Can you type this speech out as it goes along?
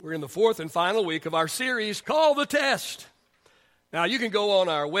We're in the fourth and final week of our series called The Test. Now, you can go on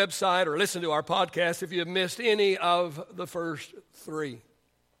our website or listen to our podcast if you have missed any of the first three.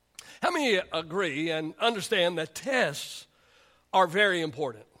 How many agree and understand that tests are very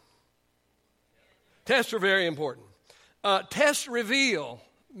important? Tests are very important. Tests reveal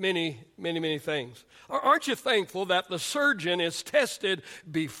many things. Aren't you thankful that the surgeon is tested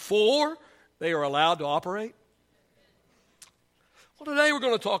before they are allowed to operate? Well, today we're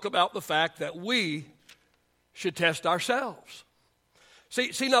going to talk about the fact that we should test ourselves.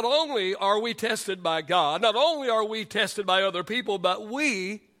 See, not only are we tested by God, not only are we tested by other people, but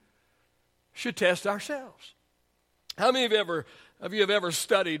we should test ourselves. How many of you have ever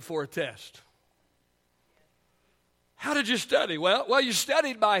studied for a test? How did you study? Well, you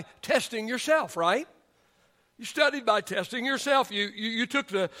studied by testing yourself, right? You studied by testing yourself. You took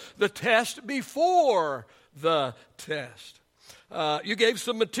the test before the test. You gave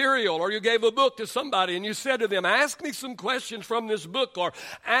some material or you gave a book to somebody and you said to them, ask me some questions from this book or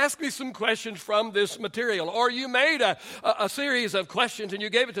ask me some questions from this material. Or you made a series of questions and you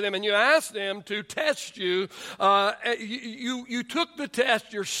gave it to them and you asked them to test you. You took the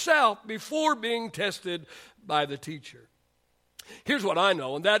test yourself before being tested by the teacher. Here's what I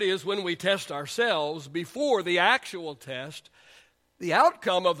know, and that is when we test ourselves before the actual test, the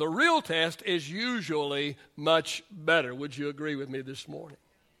outcome of the real test is usually much better. Would you agree with me this morning?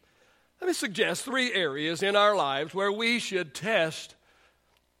 Let me suggest three areas in our lives where we should test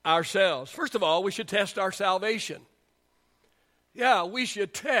ourselves. First of all, we should test our salvation. Yeah, we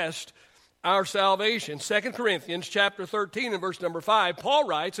should test our salvation. 2 Corinthians chapter 13 and verse number 5, Paul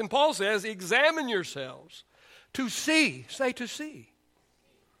writes, and Paul says, examine yourselves to see. Say to see.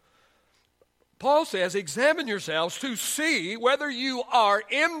 Paul says, examine yourselves to see whether you are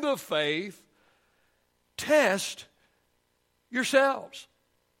in the faith. Test yourselves.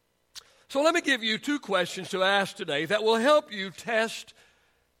 So let me give you two questions to ask today that will help you test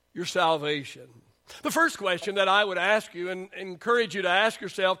your salvation. The first question that I would ask you and encourage you to ask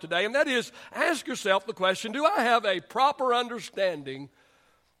yourself today, and that is, ask yourself the question, do I have a proper understanding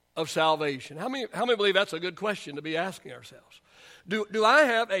of salvation? How many believe that's a good question to be asking ourselves? Do I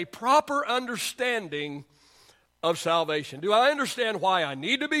have a proper understanding of salvation? Do I understand why I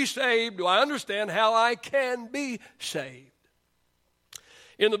need to be saved? Do I understand how I can be saved?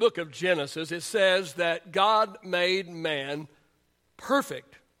 In the book of Genesis, it says that God made man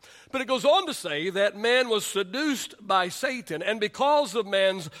perfect. But it goes on to say that man was seduced by Satan. And because of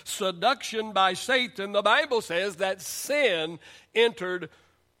man's seduction by Satan, the Bible says that sin entered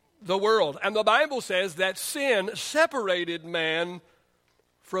the world. And the Bible says that sin separated man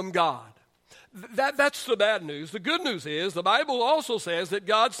from God. That's the bad news. The good news is the Bible also says that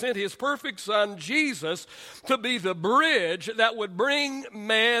God sent his perfect son, Jesus, to be the bridge that would bring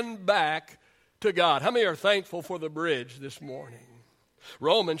man back to God. How many are thankful for the bridge this morning?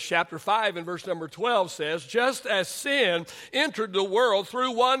 Romans chapter 5 and verse number 12 says, just as sin entered the world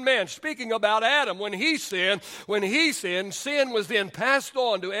through one man, speaking about Adam, when he sinned, sin was then passed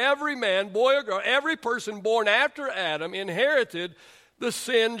on to every man, boy or girl, every person born after Adam inherited the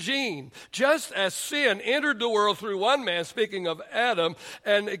sin gene. Just as sin entered the world through one man, speaking of Adam,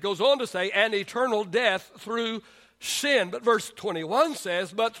 and it goes on to say, an eternal death through sin. But verse 21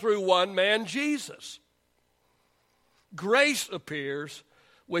 says, but through one man, Jesus, grace appears,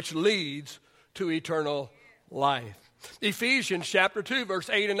 which leads to eternal life. Ephesians chapter 2, verse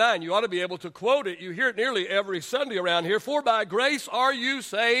 8 and 9. You ought to be able to quote it. You hear it nearly every Sunday around here. For by grace are you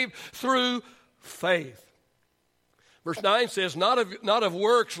saved through faith. Verse 9 says, not of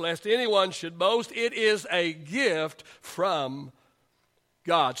works, lest anyone should boast. It is a gift from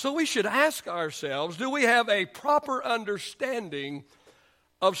God. So we should ask ourselves, do we have a proper understanding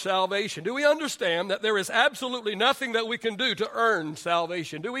of salvation? Do we understand that there is absolutely nothing that we can do to earn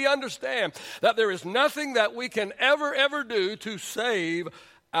salvation? Do we understand that there is nothing that we can ever do to save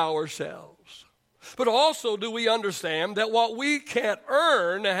ourselves? But also, do we understand that what we can't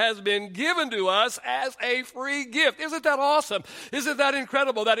earn has been given to us as a free gift? Isn't that awesome? Isn't that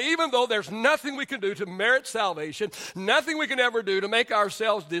incredible? That even though there's nothing we can do to merit salvation, nothing we can ever do to make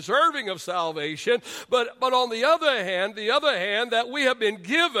ourselves deserving of salvation, but on the other hand, that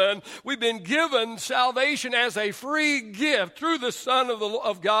we've been given salvation as a free gift through the Son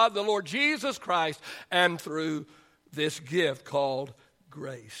of God, the Lord Jesus Christ, and through this gift called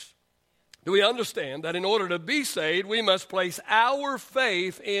grace. Do we understand that in order to be saved, we must place our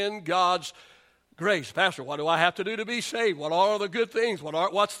faith in God's Grace. Pastor, what do I have to do to be saved? What are the good things?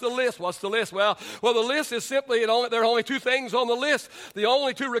 What's the list? What's the list? Well, the list is simply, there are only two things on the list. The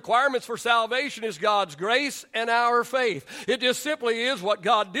only two requirements for salvation is God's grace and our faith. It just simply is what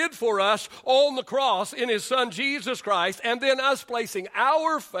God did for us on the cross in His Son Jesus Christ, and then us placing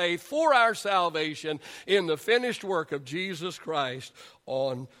our faith for our salvation in the finished work of Jesus Christ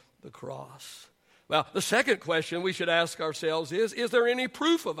on the cross. Well, the second question we should ask ourselves is there any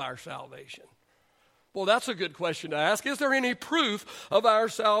proof of our salvation? Well, that's a good question to ask. Is there any proof of our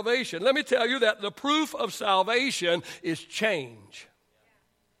salvation? Let me tell you that the proof of salvation is change.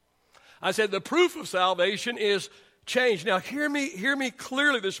 I said the proof of salvation is change. Now, hear me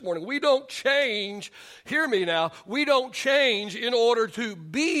clearly this morning. We don't change, hear me now, we don't change in order to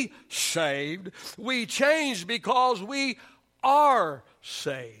be saved. We change because we are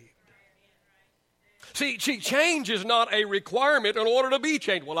saved. See, change is not a requirement in order to be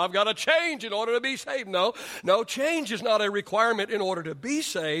changed. Well, I've got to change in order to be saved. No, change is not a requirement in order to be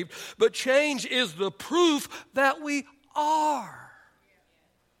saved, but change is the proof that we are.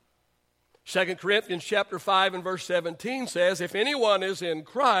 2 Corinthians chapter 5 and verse 17 says, if anyone is in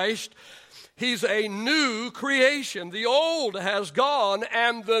Christ, he's a new creation. The old has gone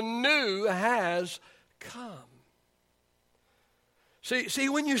and the new has come. See,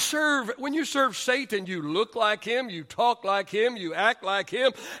 when you serve Satan, you look like him, you talk like him, you act like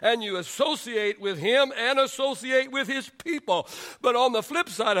him, and you associate with him and associate with his people. But on the flip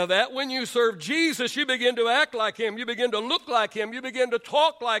side of that, when you serve Jesus, you begin to act like him, you begin to look like him, you begin to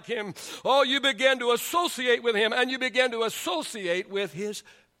talk like him. Oh, you begin to associate with him, and you begin to associate with his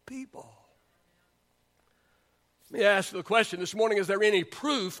people. Let me ask you the question this morning, is there any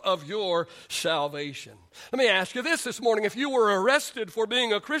proof of your salvation? Let me ask you this morning, if you were arrested for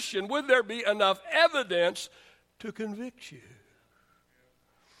being a Christian, would there be enough evidence to convict you?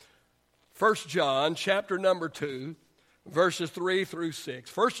 1 John chapter number 2, verses 3 through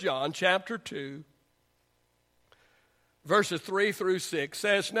 6. 1 John chapter 2, verses 3 through 6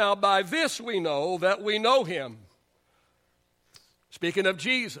 says, now by this we know that we know him. Speaking of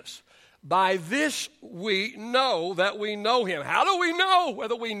Jesus. By this we know that we know him. How do we know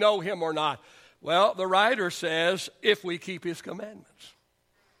whether we know him or not? Well, the writer says, if we keep his commandments.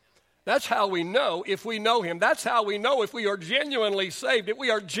 That's how we know if we know him. That's how we know if we are genuinely saved. If we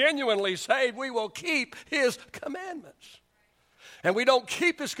are genuinely saved, we will keep his commandments. And we don't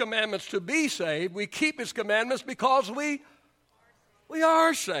keep his commandments to be saved. We keep his commandments because we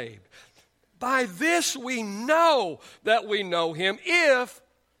are saved. By this we know that we know him if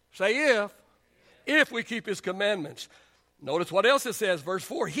we keep his commandments. Notice what else it says, verse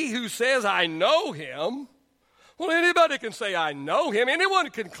 4. He who says, I know him. Well, anybody can say, I know him. Anyone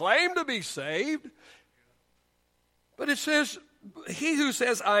can claim to be saved. But it says, he who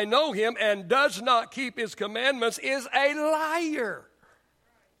says, I know him and does not keep his commandments is a liar.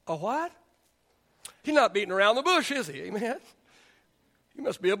 A what? He's not beating around the bush, is he? Amen. He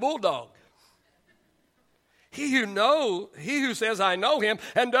must be a bulldog. He who says, I know him,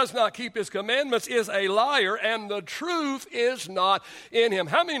 and does not keep his commandments is a liar, and the truth is not in him.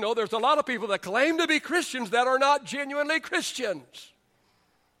 How many know there's a lot of people that claim to be Christians that are not genuinely Christians?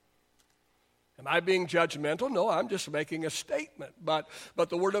 Am I being judgmental? No, I'm just making a statement. But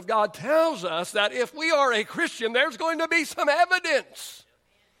the Word of God tells us that if we are a Christian, there's going to be some evidence.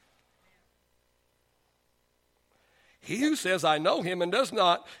 He who says, I know him, and does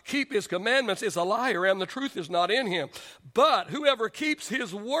not keep his commandments is a liar, and the truth is not in him. But whoever keeps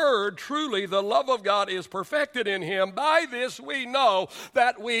his word, truly the love of God is perfected in him. By this we know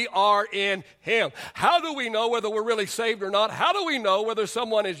that we are in him. How do we know whether we're really saved or not? How do we know whether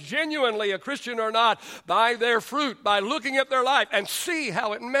someone is genuinely a Christian or not? By their fruit, by looking at their life and see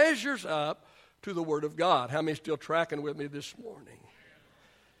how it measures up to the Word of God. How many still tracking with me this morning?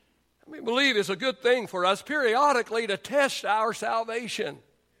 We believe it's a good thing for us periodically to test our salvation.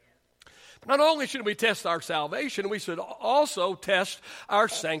 Not only should we test our salvation, we should also test our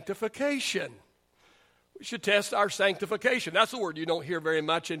sanctification. We should test our sanctification. That's a word you don't hear very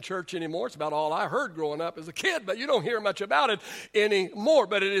much in church anymore. It's about all I heard growing up as a kid, but you don't hear much about it anymore.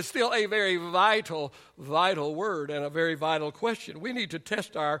 But it is still a very vital word and a very vital question. We need to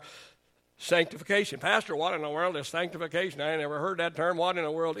test our sanctification. Pastor, what in the world is sanctification? I ain't never heard that term. What in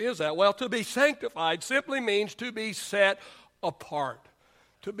the world is that? Well, to be sanctified simply means to be set apart.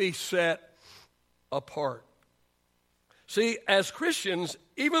 To be set apart. See, as Christians,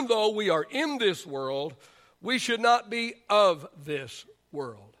 even though we are in this world, we should not be of this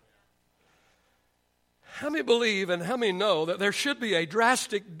world. How many believe and how many know that there should be a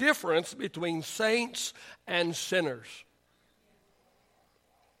drastic difference between saints and sinners?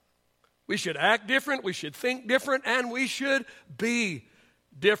 We should act different, we should think different, and we should be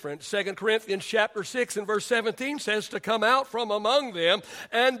different. 2 Corinthians chapter 6 and verse 17 says to come out from among them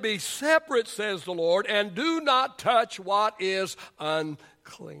and be separate, says the Lord, and do not touch what is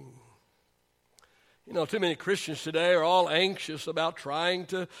unclean. You know, too many Christians today are all anxious about trying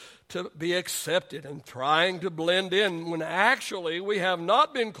to be accepted and trying to blend in, when actually we have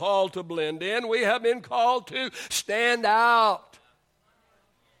not been called to blend in. We have been called to stand out.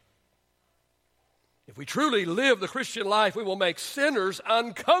 If we truly live the Christian life, we will make sinners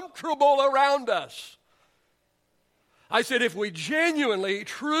uncomfortable around us. I said, if we genuinely,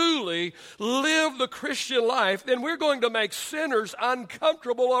 truly live the Christian life, then we're going to make sinners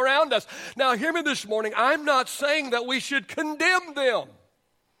uncomfortable around us. Now, hear me this morning. I'm not saying that we should condemn them.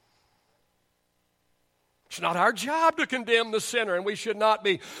 It's not our job to condemn the sinner, and we should not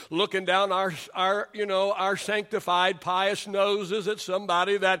be looking down our sanctified, pious noses at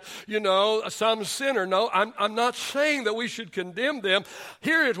somebody that, some sinner. No, I'm not saying that we should condemn them.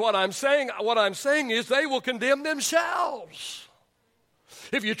 Here is what I'm saying. What I'm saying is they will condemn themselves.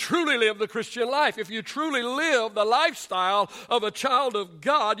 If you truly live the Christian life, if you truly live the lifestyle of a child of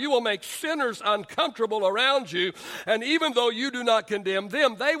God, you will make sinners uncomfortable around you. And even though you do not condemn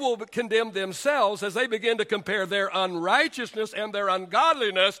them, they will condemn themselves as they begin to compare their unrighteousness and their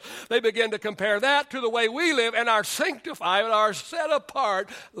ungodliness. They begin to compare that to the way we live and our sanctified, our set-apart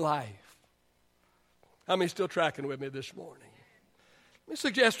life. How many still tracking with me this morning? Let me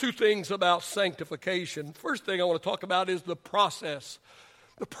suggest two things about sanctification. First thing I want to talk about is the process.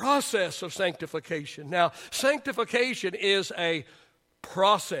 The process of sanctification. Now, sanctification is a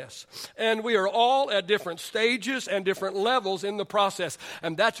process, and we are all at different stages and different levels in the process,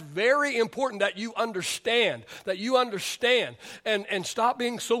 and that's very important that you understand, and stop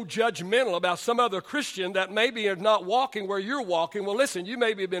being so judgmental about some other Christian that maybe are not walking where you're walking. Well, listen, you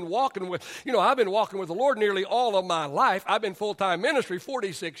maybe have been walking with, I've been walking with the Lord nearly all of my life. I've been full-time ministry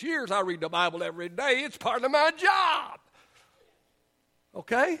 46 years. I read the Bible every day. It's part of my job.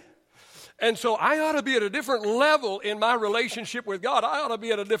 Okay? And so I ought to be at a different level in my relationship with God. I ought to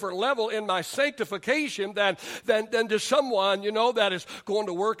be at a different level in my sanctification than just someone, that is going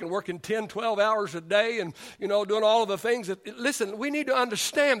to work and working 10, 12 hours a day and, doing all of the things. Listen, we need to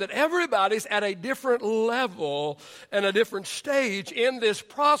understand that everybody's at a different level and a different stage in this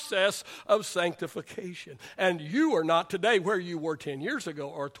process of sanctification. And you are not today where you were 10 years ago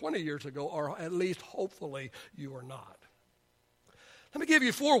or 20 years ago, or at least hopefully you are not. Let me give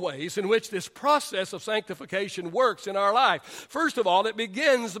you 4 ways in which this process of sanctification works in our life. First of all, it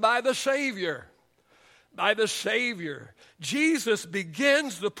begins by the Savior. By the Savior. Jesus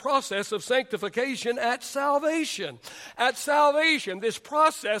begins the process of sanctification at salvation. At salvation, this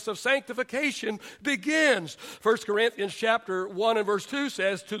process of sanctification begins. 1 Corinthians chapter 1 and verse 2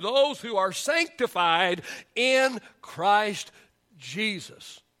 says, to those who are sanctified in Christ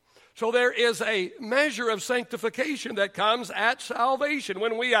Jesus. So there is a measure of sanctification that comes at salvation.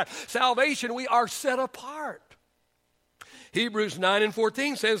 When we are salvation, we are set apart. Hebrews 9 and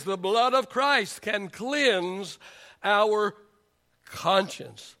 14 says, the blood of Christ can cleanse our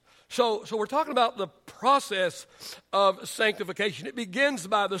conscience. So we're talking about the process of sanctification. It begins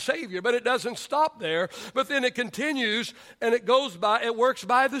by the Savior, but it doesn't stop there. But then it continues and it works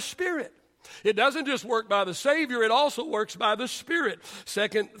by the Spirit. It doesn't just work by the Savior, it also works by the Spirit.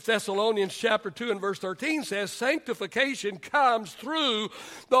 2 Thessalonians chapter 2 and verse 13 says, sanctification comes through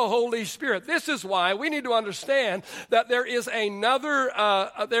the Holy Spirit. This is why we need to understand that there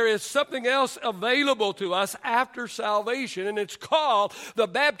is something else available to us after salvation, and it's called the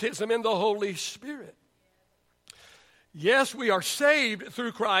baptism in the Holy Spirit. Yes, we are saved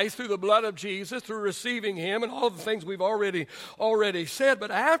through Christ, through the blood of Jesus, through receiving Him, and all the things we've already said. But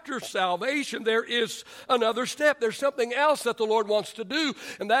after salvation, there is another step. There's something else that the Lord wants to do,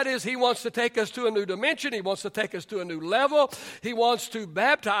 and that is He wants to take us to a new dimension. He wants to take us to a new level. He wants to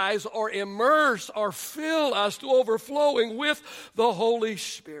baptize or immerse or fill us to overflowing with the Holy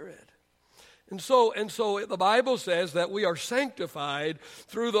Spirit. And so the Bible says that we are sanctified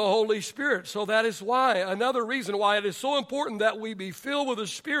through the Holy Spirit. So that is why, another reason why it is so important that we be filled with the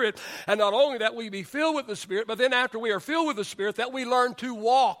Spirit, and not only that we be filled with the Spirit, but then after we are filled with the Spirit, that we learn to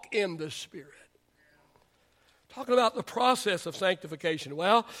walk in the Spirit. Talking about the process of sanctification.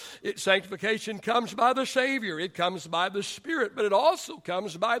 Well, sanctification comes by the Savior. It comes by the Spirit, but it also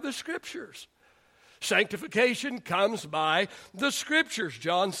comes by the Scriptures. Sanctification comes by the Scriptures.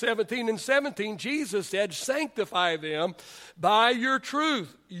 John 17 and 17, Jesus said, sanctify them by your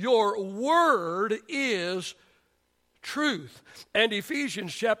truth. Your word is truth. And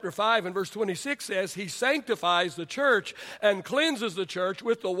Ephesians chapter 5 and verse 26 says, he sanctifies the church and cleanses the church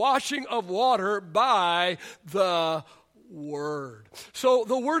with the washing of water by the Word. So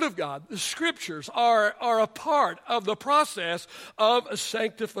the Word of God, the Scriptures, are a part of the process of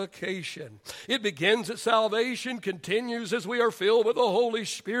sanctification. It begins at salvation, continues as we are filled with the Holy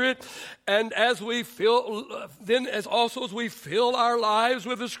Spirit, and as we fill our lives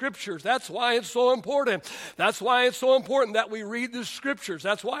with the Scriptures. That's why it's so important. That's why it's so important that we read the Scriptures.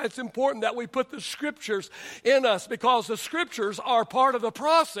 That's why it's important that we put the Scriptures in us, because the Scriptures are part of the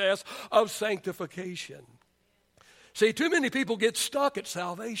process of sanctification. See, too many people get stuck at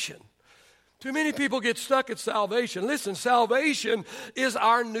salvation. Too many people get stuck at salvation. Listen, salvation is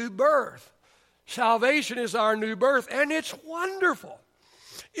our new birth. Salvation is our new birth, and it's wonderful.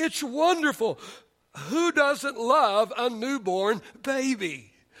 It's wonderful. Who doesn't love a newborn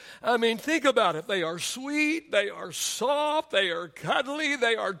baby? I mean, think about it. They are sweet, they are soft, they are cuddly,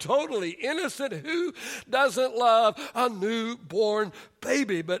 they are totally innocent. Who doesn't love a newborn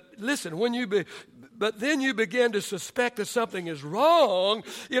baby? But listen, but then you begin to suspect that something is wrong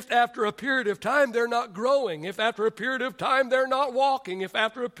if after a period of time they're not growing, if after a period of time they're not walking, if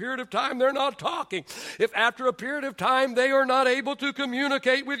after a period of time they're not talking, if after a period of time they are not able to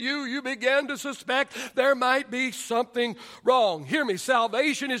communicate with you, you begin to suspect there might be something wrong. Hear me,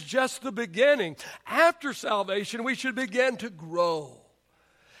 salvation is just the beginning. After salvation, we should begin to grow.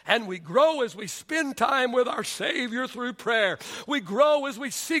 And we grow as we spend time with our Savior through prayer. We grow as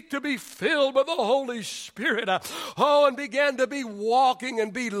we seek to be filled with the Holy Spirit. And begin to be walking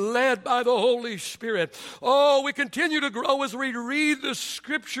and be led by the Holy Spirit. We continue to grow as we read the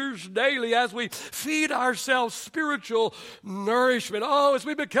Scriptures daily, as we feed ourselves spiritual nourishment. As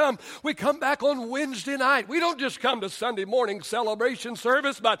we come back on Wednesday night. We don't just come to Sunday morning celebration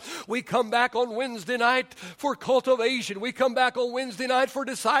service, but we come back on Wednesday night for cultivation. We come back on Wednesday night for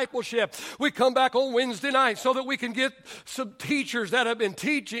discipleship. We come back on Wednesday night so that we can get some teachers that have been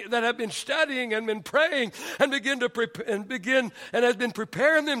teaching, that have been studying and been praying, and has been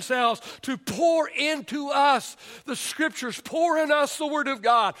preparing themselves to pour into us the Scriptures, pour in us the Word of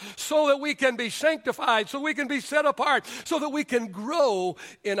God, so that we can be sanctified, so we can be set apart, so that we can grow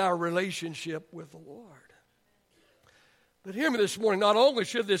in our relationship with the Lord. But hear me this morning, not only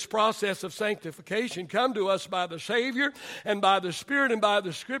should this process of sanctification come to us by the Savior and by the Spirit and by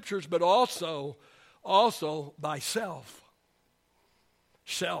the Scriptures, but also by self.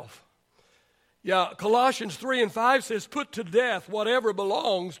 Self. Yeah, Colossians 3 and 5 says, put to death whatever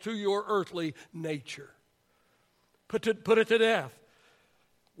belongs to your earthly nature. Put it to death.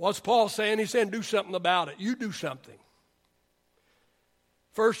 What's Paul saying? He's saying do something about it. You do something.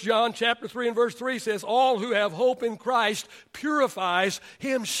 1 John chapter 3 and verse 3 says, all who have hope in Christ purifies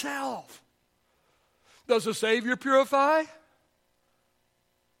himself. Does the Savior purify?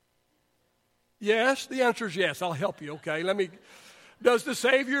 Yes, the answer is yes. I'll help you, okay? Does the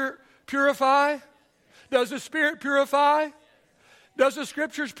Savior purify? Does the Spirit purify? Does the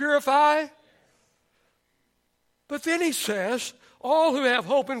Scriptures purify? But then he says, all who have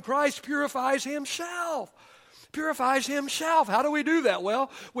hope in Christ purifies himself. Purifies himself. How do we do that?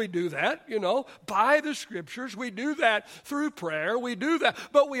 Well, we do that, by the Scriptures. We do that through prayer. We do that.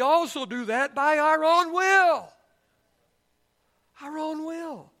 But we also do that by our own will. Our own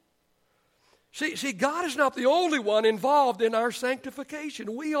will. See, God is not the only one involved in our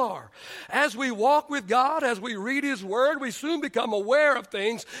sanctification. We are. As we walk with God, as we read His Word, we soon become aware of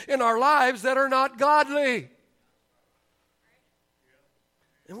things in our lives that are not godly.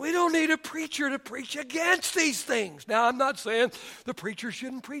 And we don't need a preacher to preach against these things. Now, I'm not saying the preacher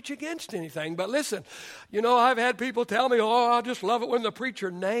shouldn't preach against anything, but listen, I've had people tell me, I just love it when the preacher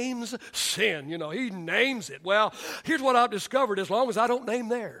names sin. He names it. Well, here's what I've discovered: as long as I don't name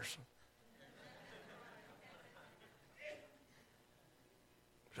theirs.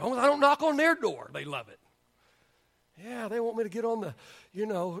 As long as I don't knock on their door, they love it. Yeah, they want me to get on the,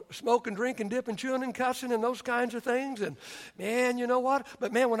 smoking, drinking, dipping, chewing, and cussing and those kinds of things. And, man, you know what?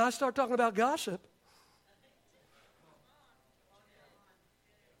 But, man, when I start talking about gossip,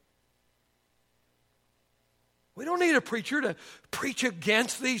 we don't need a preacher to preach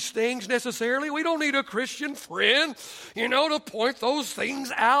against these things necessarily. We don't need a Christian friend, to point those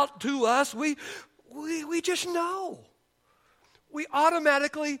things out to us. We just know. We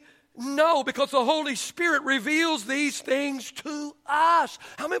automatically know, because the Holy Spirit reveals these things to us.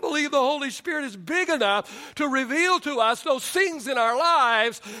 How many believe the Holy Spirit is big enough to reveal to us those things in our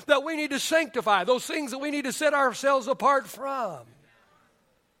lives that we need to sanctify, those things that we need to set ourselves apart from?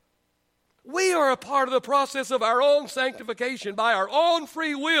 We are a part of the process of our own sanctification. By our own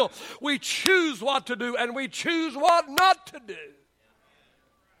free will, we choose what to do and we choose what not to do.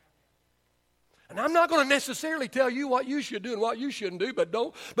 And I'm not going to necessarily tell you what you should do and what you shouldn't do, but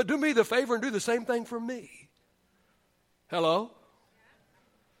do me the favor and do the same thing for me. Hello?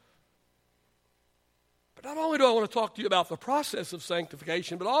 But not only do I want to talk to you about the process of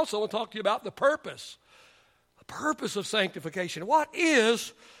sanctification, but also I want to talk to you about the purpose. The purpose of sanctification. What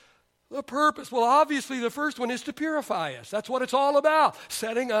is the purpose? Well, obviously the first one is to purify us. That's what it's all about,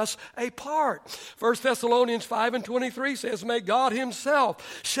 setting us apart. 1 Thessalonians 5:23 says, may God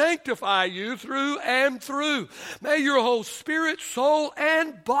himself sanctify you through and through. May your whole spirit, soul,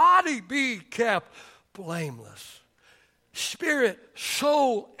 and body be kept blameless. Spirit,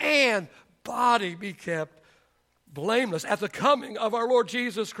 soul, and body be kept blameless at the coming of our Lord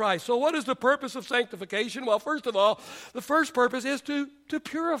Jesus Christ. So what is the purpose of sanctification? Well, first of all, the first purpose is to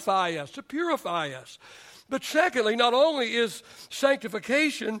purify us, But secondly, not only is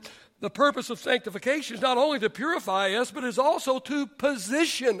sanctification, the purpose of sanctification is not only to purify us, but is also to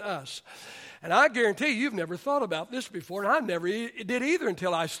position us. And I guarantee you've never thought about this before, and I never did either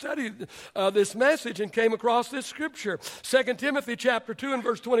until I studied this message and came across this scripture. 2 Timothy chapter 2 and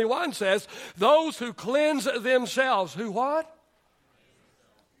verse 21 says, those who cleanse themselves, who what?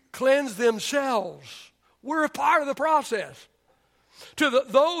 Cleanse themselves. We're a part of the process.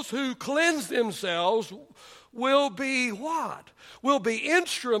 Those who cleanse themselves will be what? Will be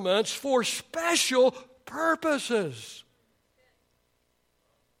instruments for special purposes.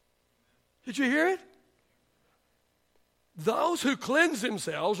 Did you hear it? Those who cleanse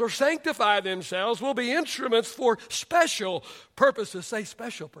themselves or sanctify themselves will be instruments for special purposes. Say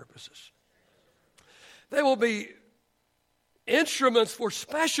special purposes. They will be instruments for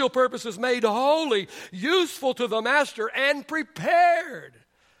special purposes, made holy, useful to the master, and prepared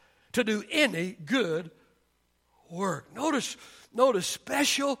to do any good work. Notice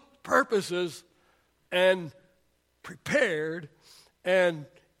special purposes and prepared and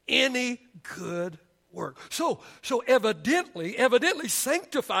any good work. So evidently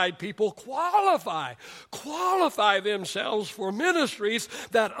sanctified people qualify themselves for ministries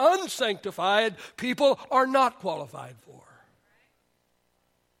that unsanctified people are not qualified for.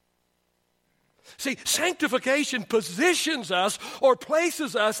 See, sanctification positions us or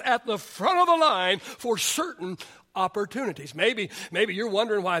places us at the front of the line for certain opportunities. Maybe you're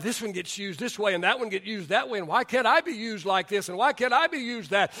wondering why this one gets used this way and that one gets used that way, and why can't I be used like this and why can't I be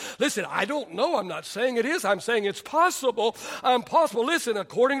used that? Listen, I don't know. I'm not saying it is. I'm saying it's possible. Listen,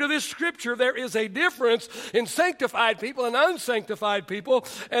 according to this scripture, there is a difference in sanctified people and unsanctified people,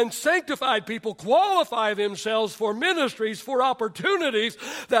 and sanctified people qualify themselves for ministries, for opportunities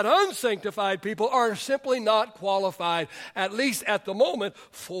that unsanctified people are simply not qualified, at least at the moment,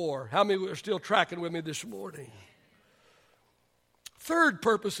 for. How many are still tracking with me this morning? Third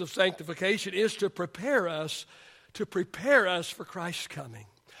purpose of sanctification is to prepare us for Christ's coming.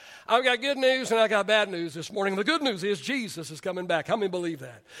 I've got good news and I got bad news this morning. The good news is Jesus is coming back. How many believe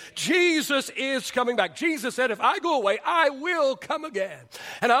that? Jesus is coming back. Jesus said, if I go away, I will come again.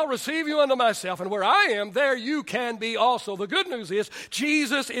 And I'll receive you unto myself. And where I am, there you can be also. The good news is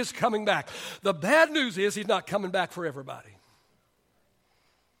Jesus is coming back. The bad news is he's not coming back for everybody.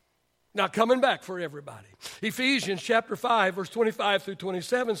 Not coming back for everybody. Ephesians chapter 5, verse 25 through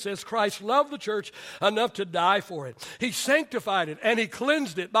 27 says, Christ loved the church enough to die for it. He sanctified it and he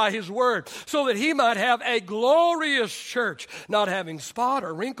cleansed it by his word so that he might have a glorious church, not having spot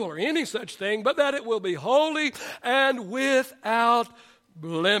or wrinkle or any such thing, but that it will be holy and without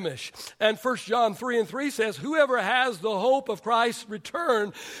blemish. And 1 John 3 and 3 says, whoever has the hope of Christ's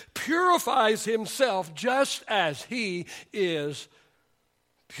return purifies himself just as he is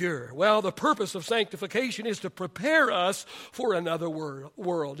pure. Well, the purpose of sanctification is to prepare us for another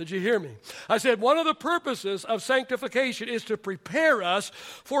world. Did you hear me? I said one of the purposes of sanctification is to prepare us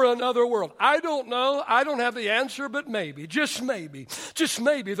for another world. I don't know. I don't have the answer, but maybe, just maybe,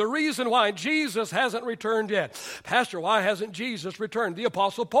 the reason why Jesus hasn't returned yet. Pastor, why hasn't Jesus returned? The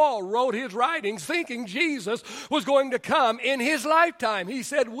Apostle Paul wrote his writings thinking Jesus was going to come in his lifetime. He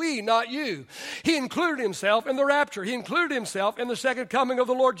said we, not you. He included himself in the rapture. He included himself in the second coming of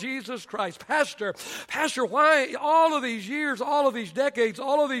the Lord Jesus Christ. Pastor, why all of these years, all of these decades,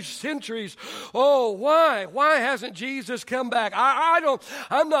 all of these centuries, why hasn't Jesus come back?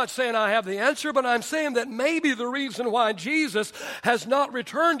 I'm not saying I have the answer, but I'm saying that maybe the reason why Jesus has not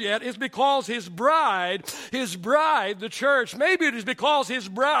returned yet is because his bride, the church, maybe it is because his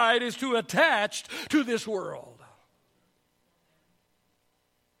bride is too attached to this world.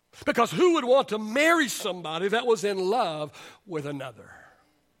 Because who would want to marry somebody that was in love with another?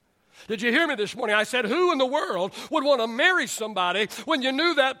 Did you hear me this morning? I said, who in the world would want to marry somebody when you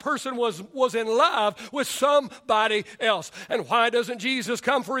knew that person was in love with somebody else? And why doesn't Jesus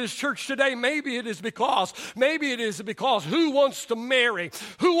come for his church today? Maybe it is because who wants to marry?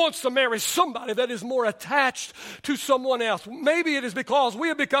 Who wants to marry somebody that is more attached to someone else? Maybe it is because we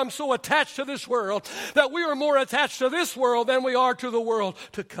have become so attached to this world that we are more attached to this world than we are to the world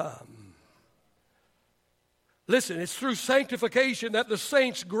to come. Listen, it's through sanctification that the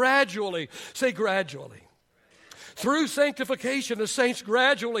saints gradually, say gradually. Through sanctification, the saints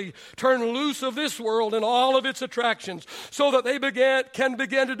gradually turn loose of this world and all of its attractions so that they can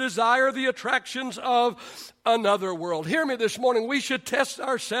begin to desire the attractions of another world. Hear me this morning. We should test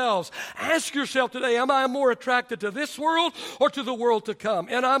ourselves. Ask yourself today, am I more attracted to this world or to the world to come?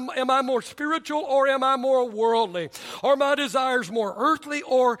 And am I more spiritual or am I more worldly? Are my desires more earthly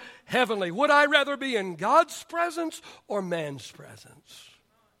or heavenly? Would I rather be in God's presence or man's presence?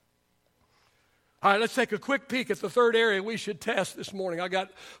 All right, let's take a quick peek at the third area we should test this morning. I got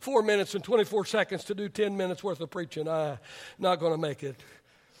 4 minutes and 24 seconds to do 10 minutes worth of preaching. I'm not going to make it.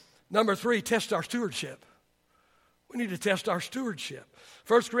 Number 3, test our stewardship. We need to test our stewardship.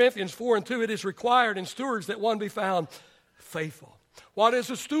 1 Corinthians 4:2, it is required in stewards that one be found faithful. What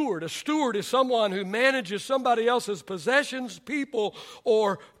is a steward? A steward is someone who manages somebody else's possessions, people,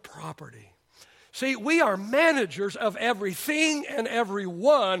 or property. See, we are managers of everything and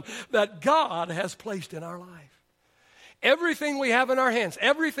everyone that God has placed in our life. Everything we have in our hands,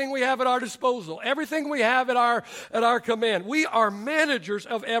 everything we have at our disposal, everything we have at our command. We are managers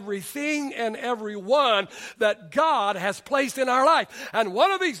of everything and everyone that God has placed in our life. And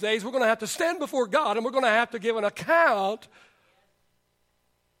one of these days we're going to have to stand before God and we're going to have to give an account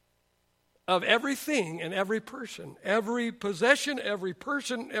of everything and every person, every possession, every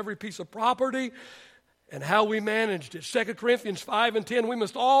person, every piece of property, and how we managed it. 2 Corinthians 5:10, we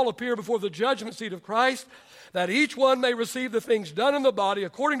must all appear before the judgment seat of Christ, that each one may receive the things done in the body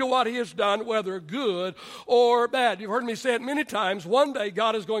according to what he has done, whether good or bad. You've heard me say it many times. One day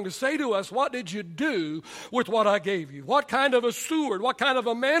God is going to say to us, what did you do with what I gave you? What kind of a steward, what kind of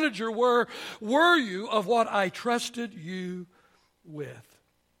a manager were you of what I trusted you with?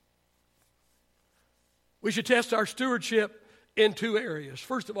 We should test our stewardship in 2 areas.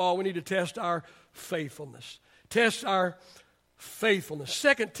 First of all, we need to test our faithfulness. Test our faithfulness.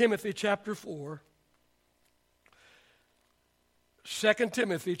 2 Timothy chapter 4. 2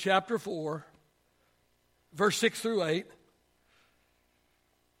 Timothy chapter 4, verse 6 through 8.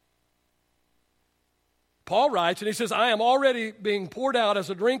 Paul writes, and he says, I am already being poured out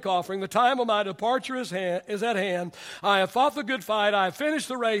as a drink offering. The time of my departure is at hand. I have fought the good fight. I have finished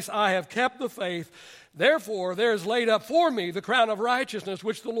the race. I have kept the faith. Therefore, there is laid up for me the crown of righteousness,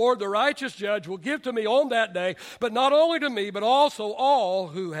 which the Lord, the righteous judge, will give to me on that day, but not only to me, but also all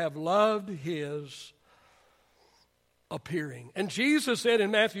who have loved his appearing. And Jesus said in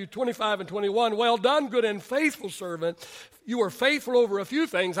Matthew 25:21, well done, good and faithful servant. You are faithful over a few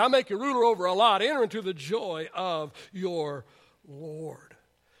things. I'll make you ruler over a lot. Enter into the joy of your Lord.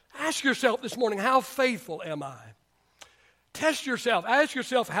 Ask yourself this morning, how faithful am I? Test yourself. Ask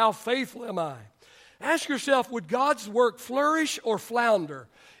yourself, how faithful am I? Ask yourself, would God's work flourish or flounder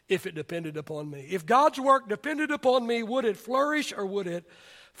if it depended upon me? If God's work depended upon me, would it flourish or would it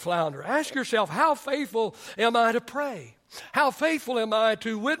flounder? Ask yourself, how faithful am I to pray? How faithful am I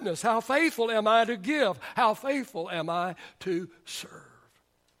to witness? How faithful am I to give? How faithful am I to serve?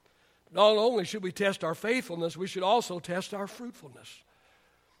 Not only should we test our faithfulness, we should also test our fruitfulness.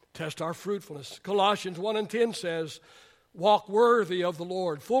 Test our fruitfulness. Colossians 1:10 says, walk worthy of the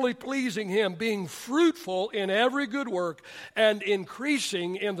Lord, fully pleasing him, being fruitful in every good work and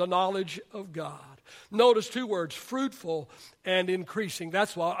increasing in the knowledge of God. Notice 2 words, fruitful and increasing.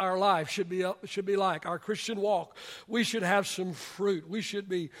 That's what our life should be like, our Christian walk. We should have some fruit. We should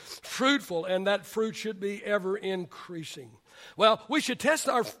be fruitful, and that fruit should be ever increasing. Well, we should test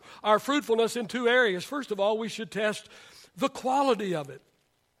our fruitfulness in 2 areas. First of all, we should test the quality of it.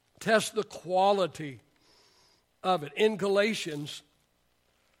 Test the quality of it. In Galatians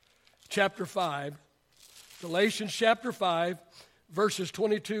chapter 5, verses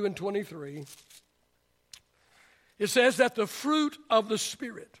 22 and 23, it says that the fruit of the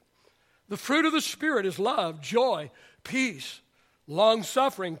Spirit is love, joy, peace,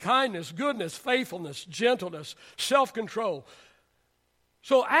 long-suffering, kindness, goodness, faithfulness, gentleness, self-control.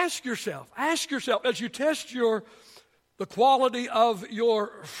 So ask yourself, as you test the quality of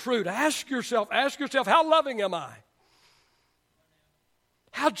your fruit, ask yourself, how loving am I?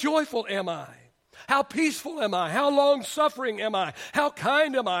 How joyful am I? How peaceful am I? How long-suffering am I? How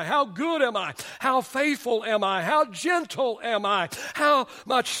kind am I? How good am I? How faithful am I? How gentle am I? How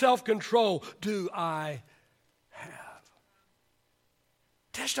much self-control do I have?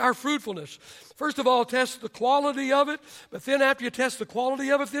 Test our fruitfulness. First of all, test the quality of it, but then after you test the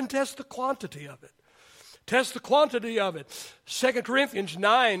quality of it, then test the quantity of it. Test the quantity of it. 2 Corinthians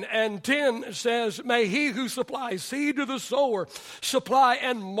 9 and 10 says, may he who supplies seed to the sower supply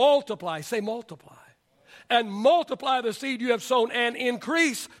and multiply. Say multiply. And multiply the seed you have sown and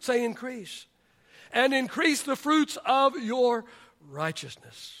increase. Say increase. And increase the fruits of your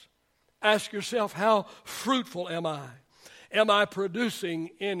righteousness. Ask yourself, how fruitful am I? Am I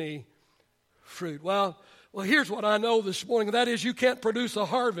producing any fruit? Well, here's what I know this morning. That is, you can't produce a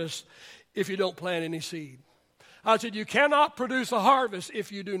harvest if you don't plant any seed. I said, you cannot produce a harvest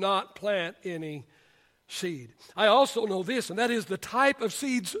if you do not plant any seed. I also know this, and that is the type of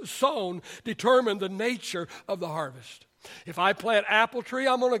seeds sown determine the nature of the harvest. If I plant apple tree,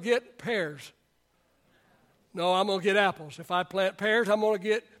 I'm going to get pears. No, I'm going to get apples. If I plant pears, I'm going to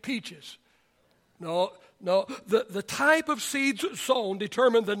get peaches. No. The type of seeds sown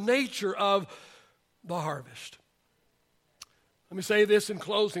determine the nature of the harvest. Let me say this in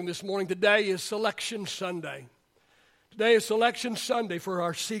closing this morning. Today is Selection Sunday. Today is Selection Sunday for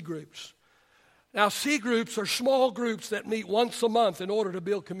our C groups. Now, C groups are small groups that meet once a month in order to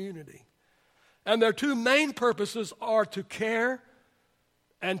build community. And their two main purposes are to care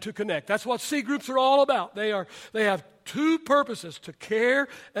and to connect. That's what C groups are all about. They have two purposes, to care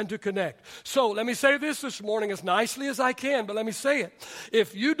and to connect. So let me say this morning as nicely as I can, but let me say it.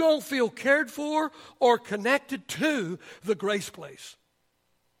 If you don't feel cared for or connected to the Grace Place,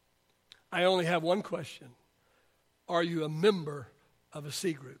 I only have one question. Are you a member of a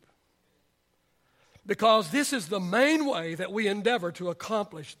C group? Because this is the main way that we endeavor to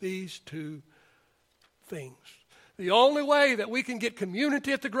accomplish these two things. The only way that we can get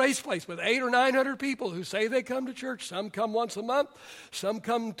community at the Grace Place with 800 or 900 people who say they come to church, some come once a month, some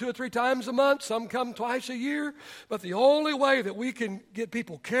come 2 or 3 times a month, some come twice a year, but the only way that we can get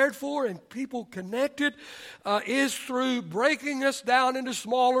people cared for and people connected is through breaking us down into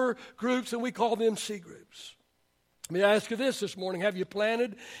smaller groups, and we call them C groups. Let me ask you this morning. Have you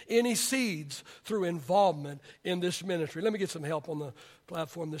planted any seeds through involvement in this ministry? Let me get some help on the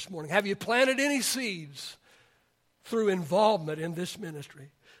platform this morning. Have you planted any seeds through involvement in this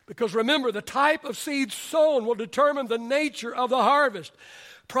ministry? Because remember, the type of seeds sown will determine the nature of the harvest.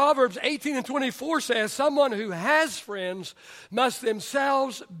 Proverbs 18 and 24 says, someone who has friends must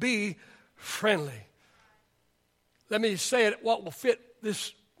themselves be friendly. Let me say it, what will fit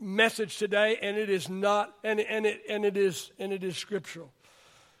this message today, and it is not, and it is scriptural.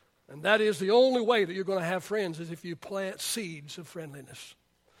 And that is the only way that you're going to have friends is if you plant seeds of friendliness.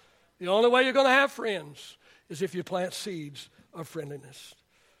 The only way you're going to have friends is if you plant seeds of friendliness.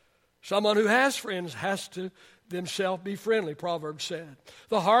 Someone who has friends has to themselves be friendly, Proverbs said.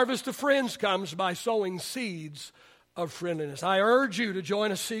 The harvest of friends comes by sowing seeds of friendliness. I urge you to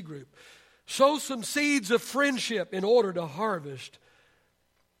join a C group. Sow some seeds of friendship in order to harvest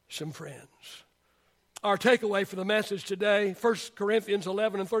some friends. Our takeaway for the message today, 1 Corinthians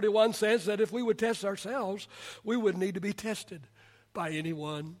 11 and 31 says that if we would test ourselves, we wouldn't need to be tested by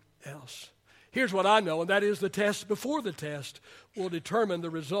anyone else. Here's what I know, and that is the test before the test will determine the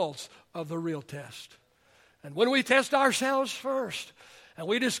results of the real test. And when we test ourselves first, and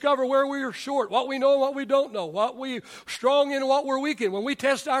we discover where we are short, what we know and what we don't know, what we're strong in and what we're weak in, when we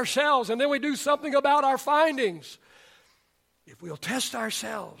test ourselves and then we do something about our findings, if we'll test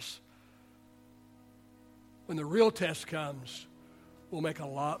ourselves, when the real test comes, we'll make a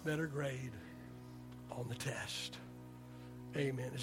lot better grade on the test. Amen.